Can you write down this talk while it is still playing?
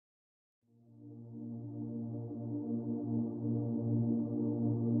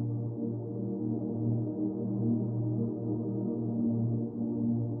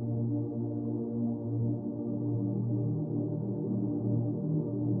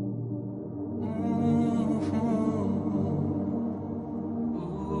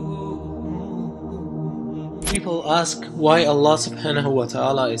people ask why Allah subhanahu wa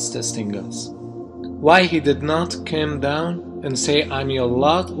ta'ala is testing us. Why He did not come down and say, I'm your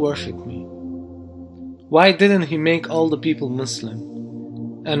Lord, worship me. Why didn't He make all the people Muslim?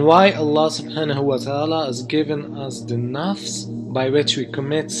 And why Allah subhanahu wa ta'ala has given us the nafs by which we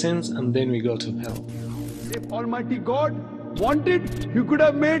commit sins and then we go to hell. If Almighty God wanted, He could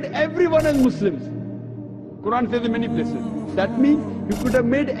have made everyone as Muslims. Quran says in many places. That means He could have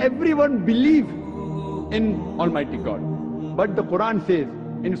made everyone believe in Almighty God. But the Quran says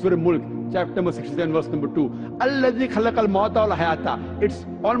in Surah Mulk, chapter number 67, verse number 2, Allazi khalaqal mauta wal hayata. It's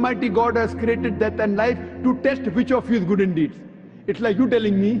Almighty God has created death and life to test which of you is good in deeds. It's like you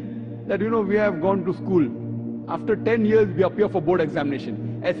telling me that we have gone to school. After 10 years we appear for board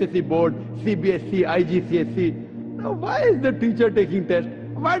examination. SSC board, CBSC, IGCSE. Now why is the teacher taking test?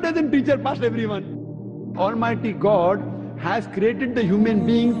 Why doesn't teacher pass everyone? Almighty God has created the human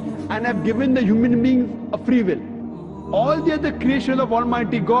beings and have given the human beings a free will. All the other creations of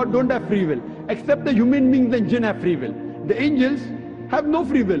Almighty God don't have free will, except the human beings and jinn have free will. The angels have no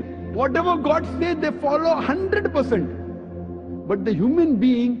free will. Whatever God says, they follow 100%. But the human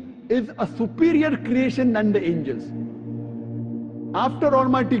being is a superior creation than the angels. After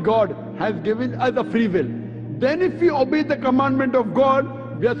Almighty God has given us a free will, then if we obey the commandment of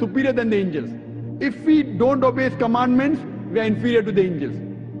God, we are superior than the angels. If we don't obey His commandments, we are inferior to the angels.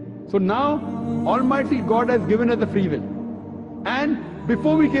 So now, Almighty God has given us a free will. And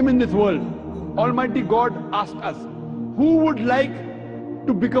before we came in this world, Almighty God asked us, who would like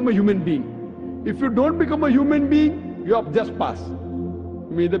to become a human being? If you don't become a human being, you have just passed. You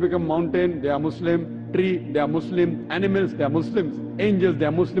may either become mountain, they are Muslim, tree, they are Muslim, animals, they are Muslims, angels, they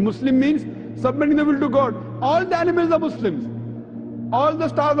are Muslim. Muslim means submitting the will to God. All the animals are Muslims. All the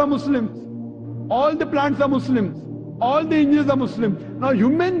stars are Muslims. All the plants are Muslims. All the angels are Muslims. Now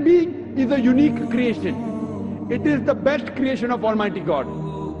human being is a unique creation. It is the best creation of Almighty God.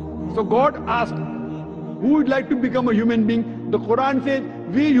 So God asked, who would like to become a human being? The Quran says,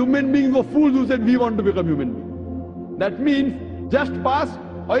 we human beings were fools who said we want to become human beings. That means just pass,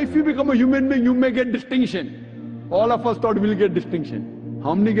 or if you become a human being, you may get distinction. All of us thought we'll get distinction.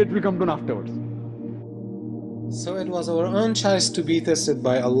 How many get will come to afterwards? So it was our own choice to be tested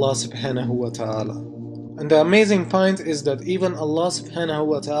by Allah subhanahu wa ta'ala. And the amazing point is that even Allah subhanahu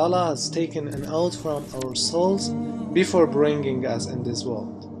wa ta'ala has taken an oath from our souls before bringing us in this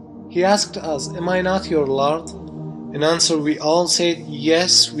world. He asked us, am I not your Lord? In answer we all said,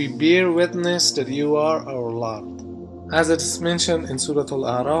 yes, we bear witness that you are our Lord. As it is mentioned in Surah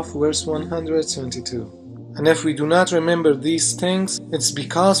Al-A'raf, verse 172. And if we do not remember these things, it's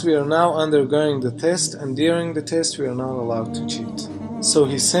because we are now undergoing the test, and during the test we are not allowed to cheat. So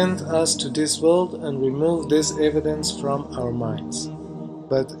He sent us to this world and removed this evidence from our minds.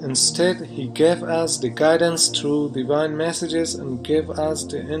 But instead He gave us the guidance through divine messages and gave us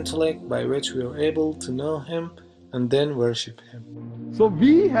the intellect by which we are able to know Him and then worship Him. So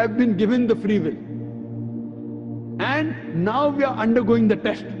we have been given the free will. And now we are undergoing the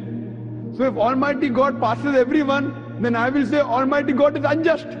test. So if Almighty God passes everyone, then I will say Almighty God is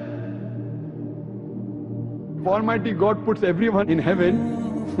unjust. If Almighty God puts everyone in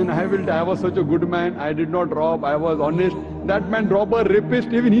heaven, then I will say I was such a good man, I did not rob, I was honest. That man robber,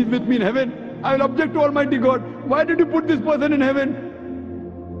 rapist, even he's with me in heaven. I will object to Almighty God. Why did you put this person in heaven?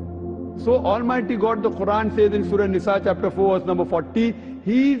 So Almighty God, the Quran says in Surah Nisa chapter 4 verse number 40,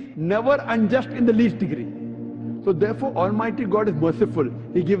 He is never unjust in the least degree. So therefore Almighty God is merciful.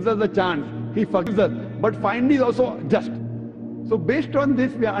 He gives us a chance. He forgives us. But finally is also just. So based on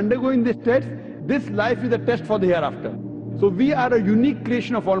this, we are undergoing this test. This life is a test for the hereafter. So we are a unique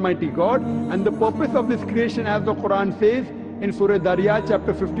creation of Almighty God. And the purpose of this creation, as the Quran says in Surah Dariyat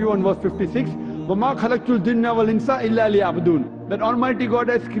chapter 51 verse 56, وَمَا خَلَقْتُ الْجِنَّ وَالْإِنسَ إِلَّا لِيَعْبُدُونَ. That Almighty God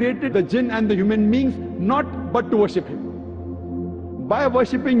has created the jinn and the human beings not but to worship Him. By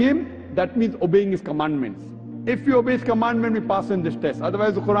worshipping Him, that means obeying His commandments. If we obey His commandment, we pass in this test.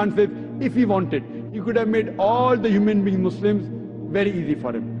 Otherwise, the Quran says, if He wanted, He could have made all the human beings Muslims very easy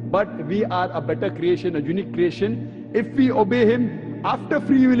for Him. But we are a better creation, a unique creation. If we obey Him, after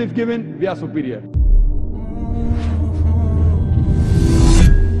free will is given, we are superior.